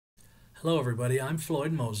Hello, everybody. I'm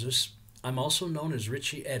Floyd Moses. I'm also known as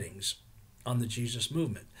Richie Eddings on the Jesus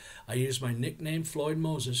Movement. I use my nickname, Floyd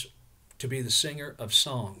Moses, to be the singer of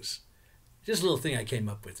songs. Just a little thing I came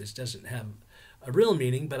up with. This doesn't have a real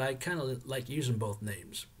meaning, but I kind of like using both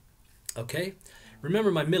names. Okay?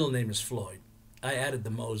 Remember, my middle name is Floyd. I added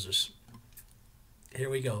the Moses. Here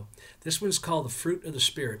we go. This one's called The Fruit of the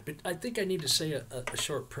Spirit, but I think I need to say a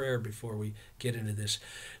short prayer before we get into this.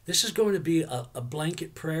 This is going to be a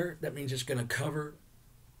blanket prayer. That means it's going to cover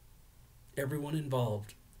everyone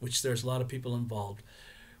involved, which there's a lot of people involved.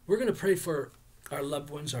 We're going to pray for our loved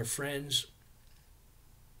ones, our friends,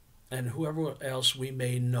 and whoever else we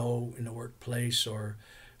may know in the workplace or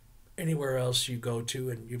anywhere else you go to,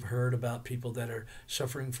 and you've heard about people that are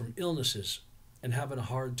suffering from illnesses and having a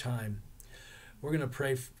hard time. We're going to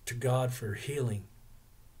pray to God for healing.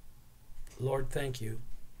 Lord, thank you.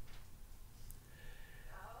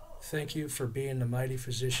 Thank you for being the mighty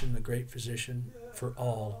physician, the great physician for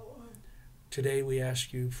all. Today we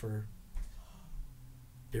ask you for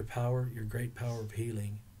your power, your great power of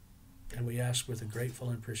healing. And we ask with a grateful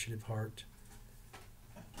and appreciative heart.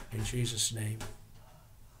 In Jesus' name,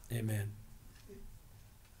 amen.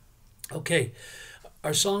 Okay,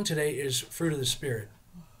 our song today is Fruit of the Spirit.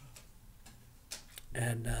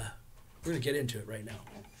 And we're going to get into it right now.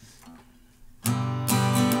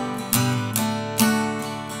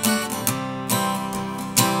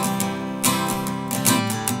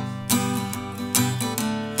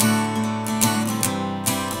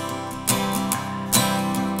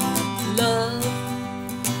 Love,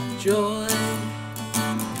 joy,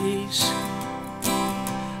 peace,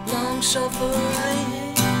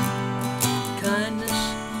 long-suffering, kindness,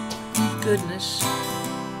 goodness,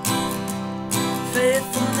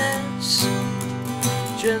 faithfulness,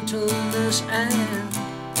 gentleness, and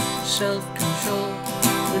self-control.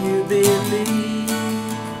 When you believe,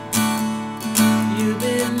 you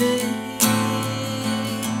believe.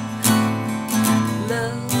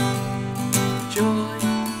 Love, joy,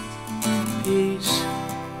 peace,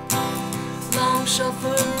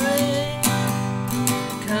 long-suffering,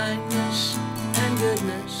 kindness, and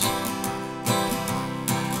goodness,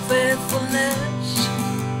 faithfulness,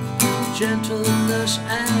 gentleness,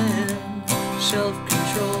 and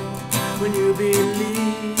self-control. When you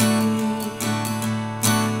believe,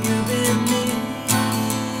 you believe.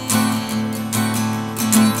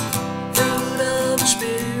 Fruit of the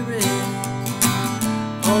Spirit,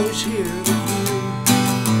 always here with you.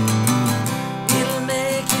 It'll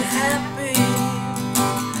make you happy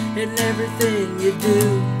in everything you do.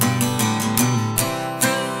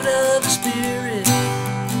 Fruit of the Spirit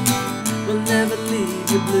will never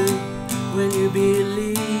leave you blue. When you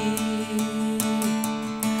believe,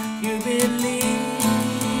 you believe.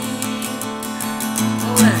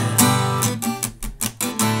 All right.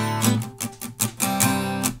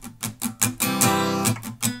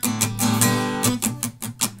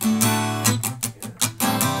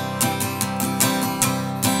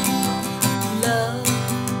 Love,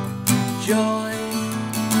 joy,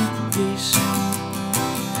 peace,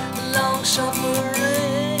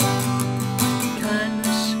 long-suffering,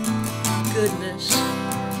 kindness, goodness,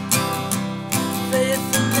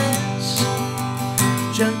 faithfulness,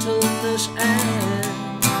 gentleness, and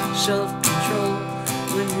self-control.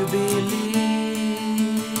 When you believe,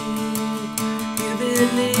 you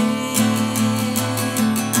believe.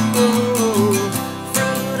 Oh,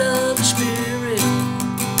 fruit of the Spirit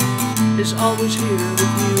is always here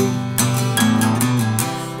with you.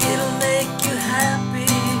 It'll make you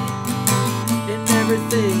happy in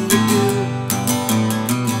everything you do.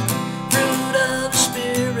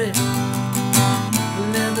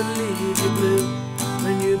 Leave you blue.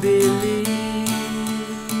 When you believe,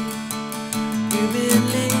 you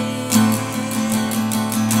believe.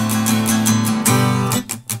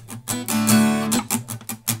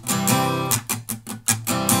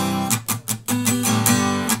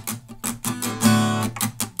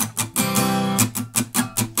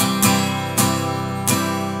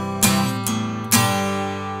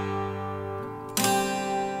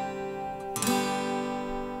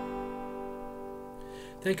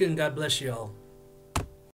 Thank you, and God bless you all.